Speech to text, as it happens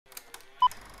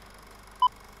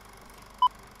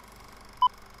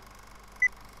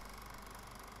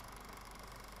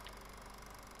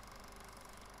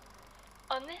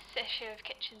On this issue of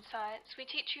kitchen science, we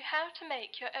teach you how to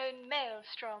make your own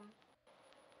maelstrom.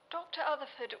 Dr.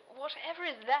 Otherford, whatever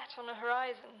is that on the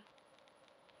horizon?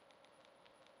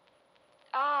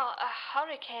 Ah, a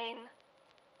hurricane.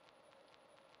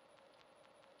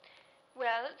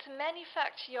 Well, to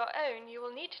manufacture your own, you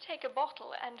will need to take a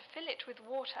bottle and fill it with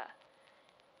water.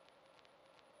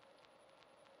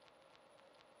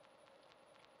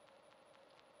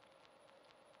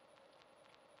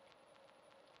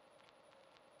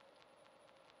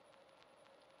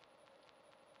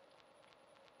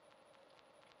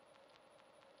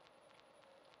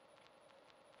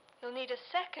 You'll need a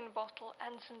second bottle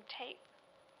and some tape.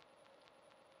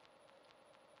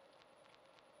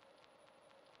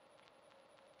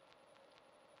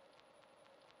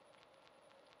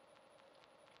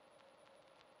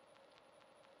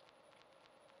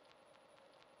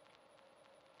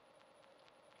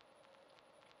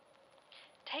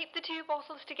 Tape the two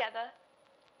bottles together.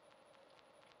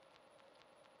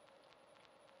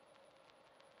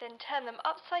 Then turn them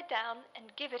upside down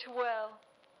and give it a whirl.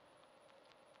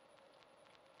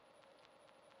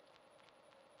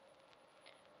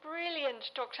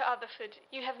 Brilliant, Dr. Otherford.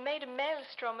 You have made a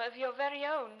maelstrom of your very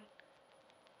own.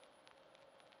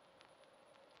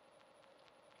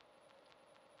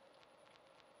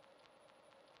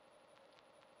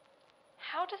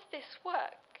 How does this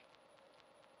work?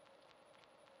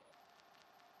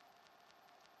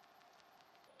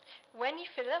 When you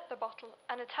fill up the bottle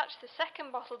and attach the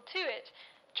second bottle to it,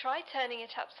 try turning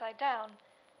it upside down.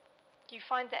 You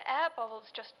find the air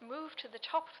bubbles just move to the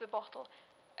top of the bottle,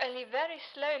 only very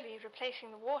slowly replacing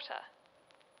the water,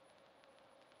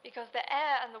 because the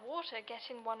air and the water get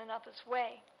in one another's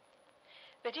way.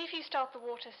 But if you start the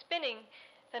water spinning,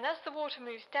 then as the water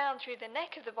moves down through the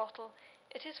neck of the bottle,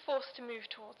 it is forced to move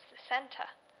towards the center.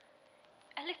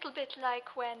 A little bit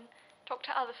like when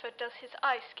Dr. Otherford does his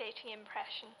ice skating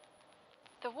impression.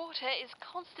 The water is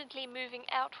constantly moving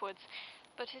outwards,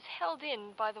 but is held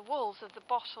in by the walls of the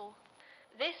bottle.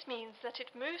 This means that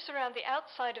it moves around the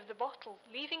outside of the bottle,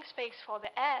 leaving space for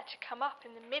the air to come up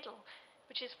in the middle,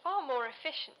 which is far more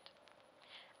efficient.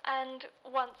 And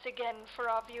once again, for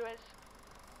our viewers,